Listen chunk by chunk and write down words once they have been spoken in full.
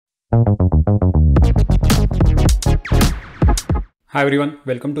Hi everyone,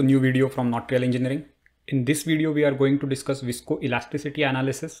 welcome to a new video from Not Real Engineering. In this video, we are going to discuss viscoelasticity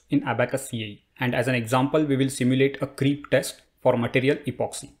analysis in Abaqus CAE. And as an example, we will simulate a creep test for material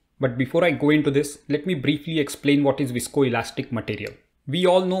epoxy. But before I go into this, let me briefly explain what is viscoelastic material. We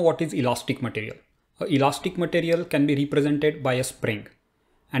all know what is elastic material. An elastic material can be represented by a spring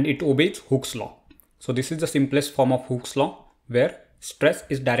and it obeys Hooke's law. So this is the simplest form of Hooke's law where stress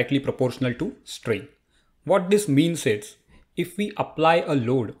is directly proportional to strain. What this means is, if we apply a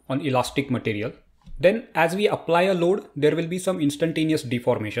load on elastic material, then as we apply a load, there will be some instantaneous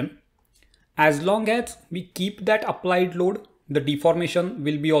deformation. As long as we keep that applied load, the deformation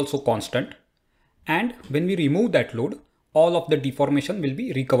will be also constant. And when we remove that load, all of the deformation will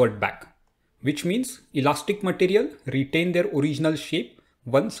be recovered back, which means elastic material retain their original shape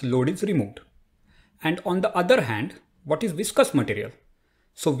once load is removed. And on the other hand, what is viscous material?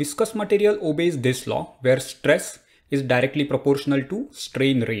 So viscous material obeys this law where stress is directly proportional to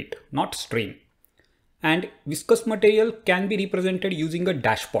strain rate, not strain. And viscous material can be represented using a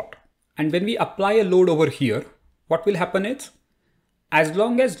dashpot. And when we apply a load over here, what will happen is, as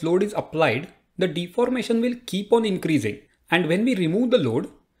long as load is applied, the deformation will keep on increasing. And when we remove the load,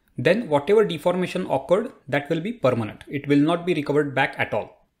 then whatever deformation occurred, that will be permanent. It will not be recovered back at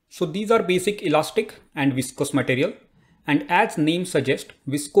all. So these are basic elastic and viscous material. And as name suggests,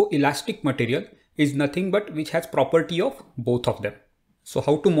 viscoelastic material is nothing but which has property of both of them. So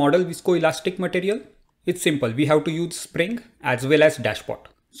how to model viscoelastic material? It's simple. We have to use spring as well as dashpot.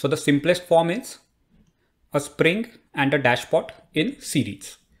 So the simplest form is a spring and a dashpot in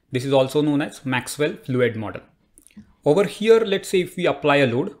series. This is also known as Maxwell fluid model. Over here, let's say if we apply a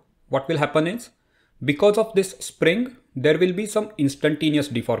load, what will happen is, because of this spring, there will be some instantaneous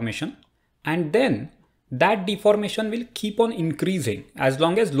deformation, and then that deformation will keep on increasing as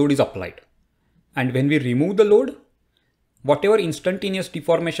long as load is applied. And when we remove the load, whatever instantaneous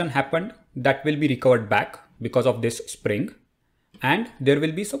deformation happened, that will be recovered back because of this spring. And there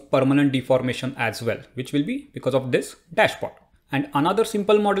will be some permanent deformation as well, which will be because of this dashpot. And another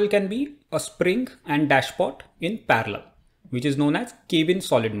simple model can be a spring and dashpot in parallel, which is known as Kevin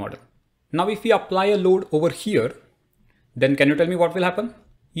solid model. Now, if we apply a load over here, then can you tell me what will happen?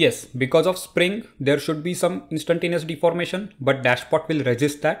 Yes, because of spring, there should be some instantaneous deformation, but dashpot will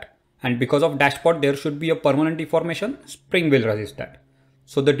resist that. And because of dashpot, there should be a permanent deformation, spring will resist that.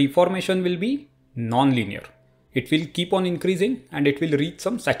 So the deformation will be non-linear. It will keep on increasing and it will reach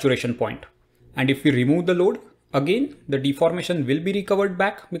some saturation point. And if we remove the load, again, the deformation will be recovered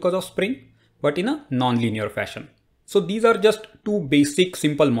back because of spring, but in a non-linear fashion. So these are just two basic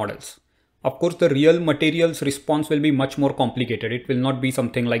simple models. Of course, the real material's response will be much more complicated. It will not be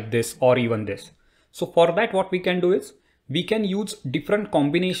something like this or even this. So for that, what we can do is, we can use different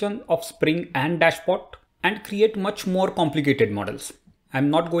combination of spring and dashpot and create much more complicated models.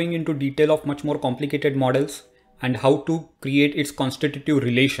 I'm not going into detail of much more complicated models and how to create its constitutive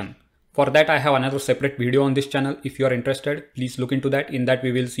relation. For that, I have another separate video on this channel. If you are interested, please look into that. In that,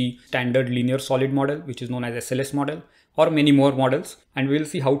 we will see standard linear solid model, which is known as SLS model, or many more models. And we will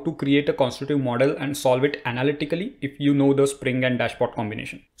see how to create a constitutive model and solve it analytically if you know the spring and dashpot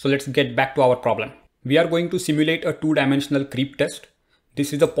combination. So let's get back to our problem. We are going to simulate a two-dimensional creep test.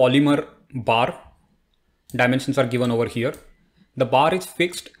 This is a polymer bar. Dimensions are given over here. The bar is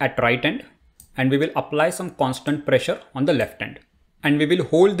fixed at right end and we will apply some constant pressure on the left end. And we will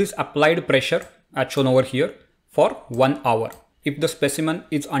hold this applied pressure as shown over here for 1 hour. If the specimen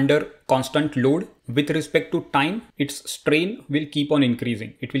is under constant load with respect to time, its strain will keep on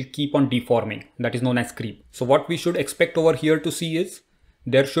increasing. It will keep on deforming. That is known as creep. So what we should expect over here to see is,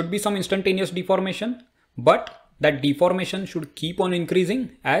 there should be some instantaneous deformation, but that deformation should keep on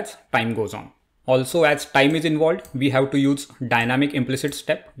increasing as time goes on. Also, as time is involved, we have to use dynamic implicit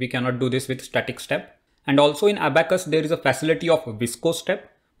step. We cannot do this with static step. And also in Abaqus, there is a facility of viscose step,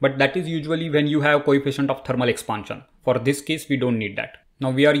 but that is usually when you have coefficient of thermal expansion. For this case, we don't need that.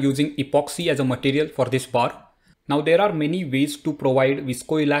 Now we are using epoxy as a material for this bar. Now there are many ways to provide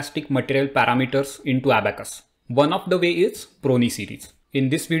viscoelastic material parameters into Abaqus. One of the way is Prony series. In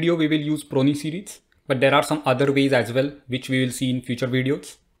this video, we will use Prony series, but there are some other ways as well, which we will see in future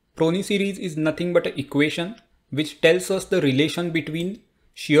videos. Prony series is nothing but an equation which tells us the relation between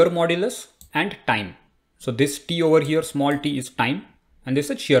shear modulus and time. So this T over here, small t, is time, and this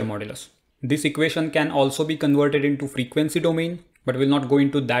is shear modulus. This equation can also be converted into frequency domain, but we'll not go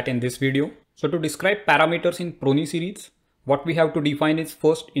into that in this video. So to describe parameters in Prony series, what we have to define is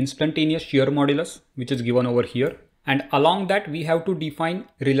first instantaneous shear modulus, which is given over here. And along that, we have to define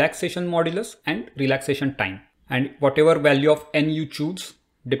relaxation modulus and relaxation time. And whatever value of n you choose,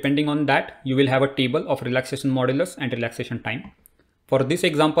 Depending on that, you will have a table of relaxation modulus and relaxation time. For this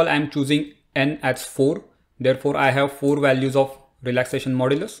example, I am choosing n as 4. Therefore, I have 4 values of relaxation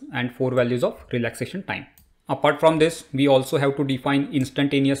modulus and 4 values of relaxation time. Apart from this, we also have to define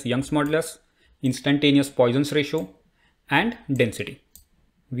instantaneous Young's modulus, instantaneous Poisson's ratio, and density.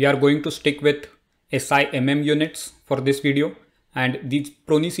 We are going to stick with SI mm units for this video, and these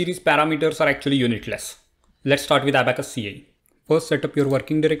Prony series parameters are actually unitless. Let's start with Abaqus CAE. First, set up your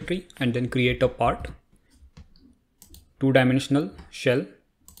working directory and then create a part. 2-dimensional shell.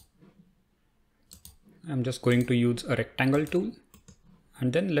 I'm just going to use a rectangle tool,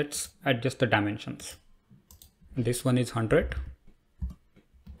 and then let's adjust the dimensions. This one is 100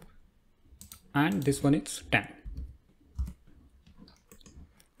 and this one is 10.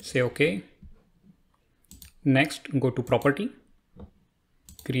 Say OK. Next, go to property,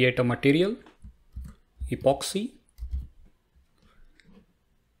 create a material, epoxy.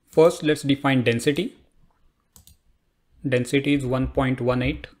 First, let's define density. Density is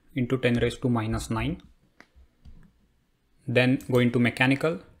 1.18 into 10 raised to minus 9. Then go into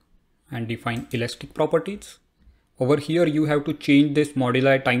mechanical and define elastic properties. Over here, you have to change this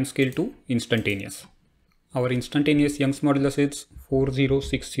moduli timescale to instantaneous. Our instantaneous Young's modulus is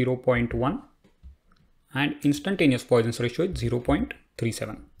 4060.1 and instantaneous Poisson's ratio is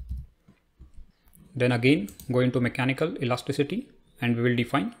 0.37. Then again, go into mechanical elasticity and we will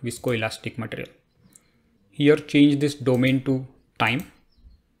define viscoelastic material. Here, change this domain to time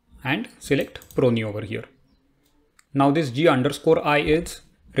and select Prony over here. Now this G underscore I is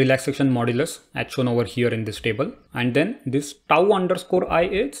relaxation modulus as shown over here in this table, and then this tau underscore I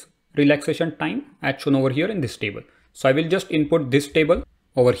is relaxation time as shown over here in this table. So I will just input this table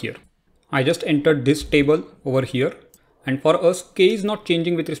over here. I just entered this table over here, and for us K is not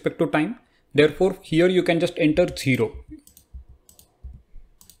changing with respect to time. Therefore here you can just enter 0.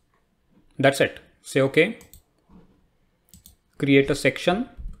 That's it. Say OK. Create a section,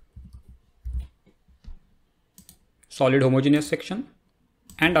 solid homogeneous section,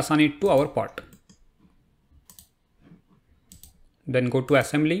 and assign it to our part. Then go to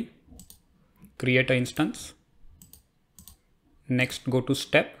assembly, create an instance. Next, go to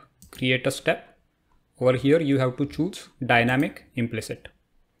step, create a step. Over here, you have to choose dynamic implicit.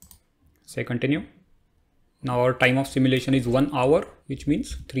 Say continue. Now our time of simulation is 1 hour, which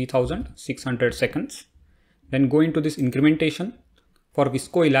means 3600 seconds. Then go into this incrementation. For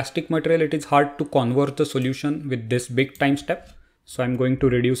viscoelastic material, it is hard to convert the solution with this big time step. So I'm going to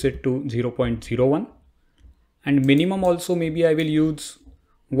reduce it to 0.01. And minimum also, maybe I will use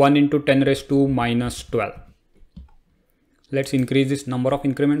 1 into 10 raised to minus 12. Let's increase this number of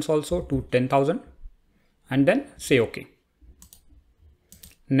increments also to 10,000 and then say OK.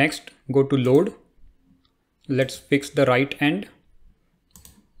 Next, go to load. Let's fix the right end.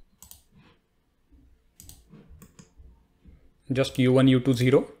 Just U1, U2,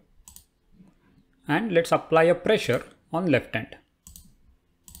 0. And let's apply a pressure on left end.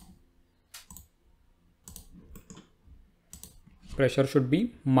 Pressure should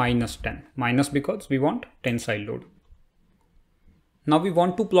be minus 10. Minus because we want tensile load. Now we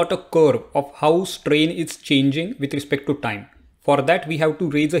want to plot a curve of how strain is changing with respect to time. For that, we have to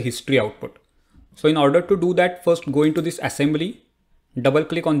raise a history output. So in order to do that, first go into this assembly, double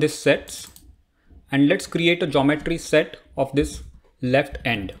click on this sets, and let's create a geometry set of this left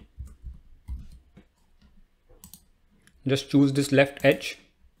end. Just choose this left edge.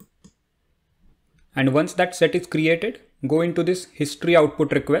 And once that set is created, go into this history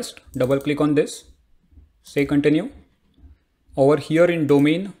output request, double click on this, say continue. Over here in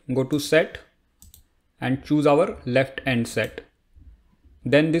domain, go to set and choose our left end set.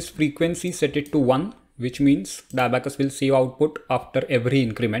 Then this frequency, set it to 1, which means the Abaqus will save output after every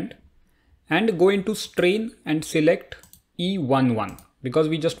increment. And go into strain and select E11 because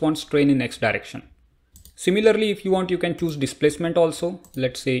we just want strain in X direction. Similarly, if you want, you can choose displacement also.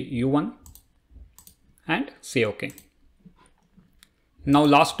 Let's say U1 and say OK. Now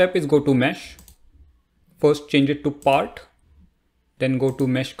last step is go to mesh. First change it to part, then go to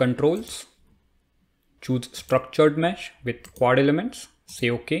mesh controls, choose structured mesh with quad elements, say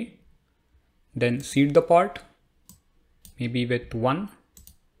OK. Then seed the part, maybe with 1.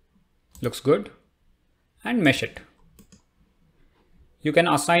 Looks good, and mesh it. You can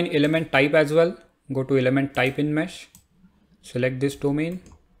assign element type as well. Go to element type in mesh, select this domain.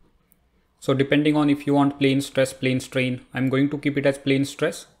 So depending on if you want plane stress, plane strain, I'm going to keep it as plane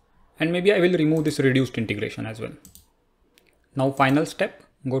stress, and maybe I will remove this reduced integration as well. Now final step,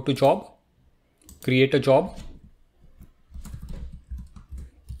 go to job, create a job,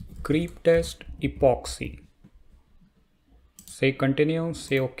 creep test epoxy. say continue,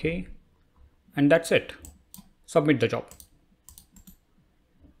 say OK, and that's it. Submit the job.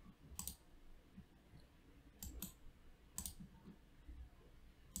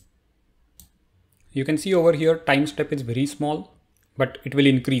 You can see over here time step is very small, but it will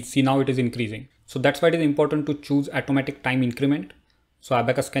increase. See, now it is increasing. So that's why it is important to choose automatic time increment, so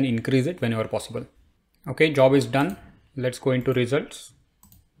Abaqus can increase it whenever possible. Okay, job is done. Let's go into results.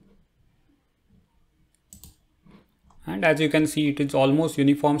 And as you can see, it is almost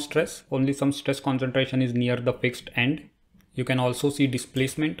uniform stress. Only some stress concentration is near the fixed end. You can also see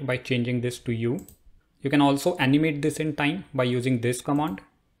displacement by changing this to U. You can also animate this in time by using this command.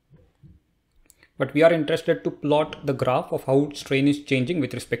 But we are interested to plot the graph of how strain is changing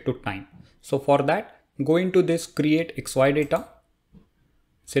with respect to time. So for that, go into this create XY data,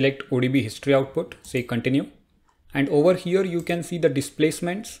 select ODB history output, say continue. And over here you can see the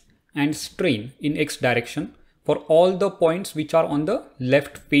displacements and strain in X direction for all the points which are on the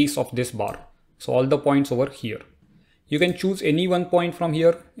left face of this bar. So all the points over here. You can choose any one point from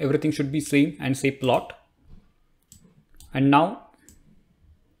here. Everything should be same and say plot. And now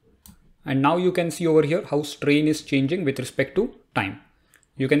you can see over here how strain is changing with respect to time.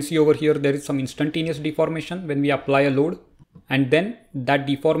 You can see over here there is some instantaneous deformation when we apply a load, and then that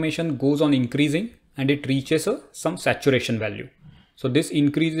deformation goes on increasing and it reaches some saturation value. So this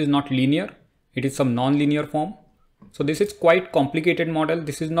increase is not linear, it is some non-linear form. So this is quite complicated model.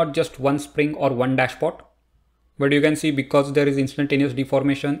 This is not just one spring or one dashpot, but you can see because there is instantaneous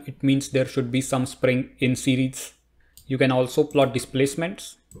deformation, it means there should be some spring in series. You can also plot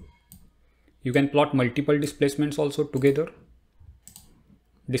displacements. You can plot multiple displacements also together.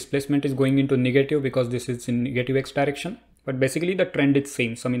 Displacement is going into negative because this is in negative X direction. But basically the trend is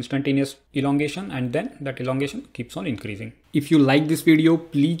same, some instantaneous elongation, and then that elongation keeps on increasing. If you like this video,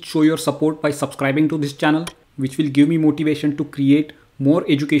 please show your support by subscribing to this channel, which will give me motivation to create more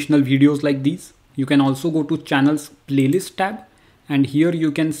educational videos like these. You can also go to channel's playlist tab, and here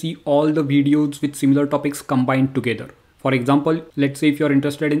you can see all the videos with similar topics combined together. For example, let's say if you're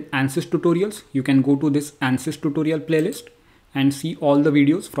interested in ANSYS tutorials, you can go to this ANSYS tutorial playlist and see all the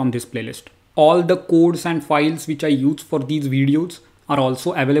videos from this playlist. All the codes and files which I use for these videos are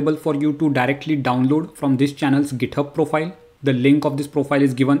also available for you to directly download from this channel's GitHub profile. The link of this profile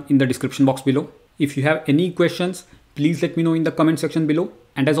is given in the description box below. If you have any questions, please let me know in the comment section below.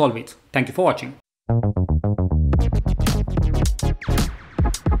 And as always, thank you for watching.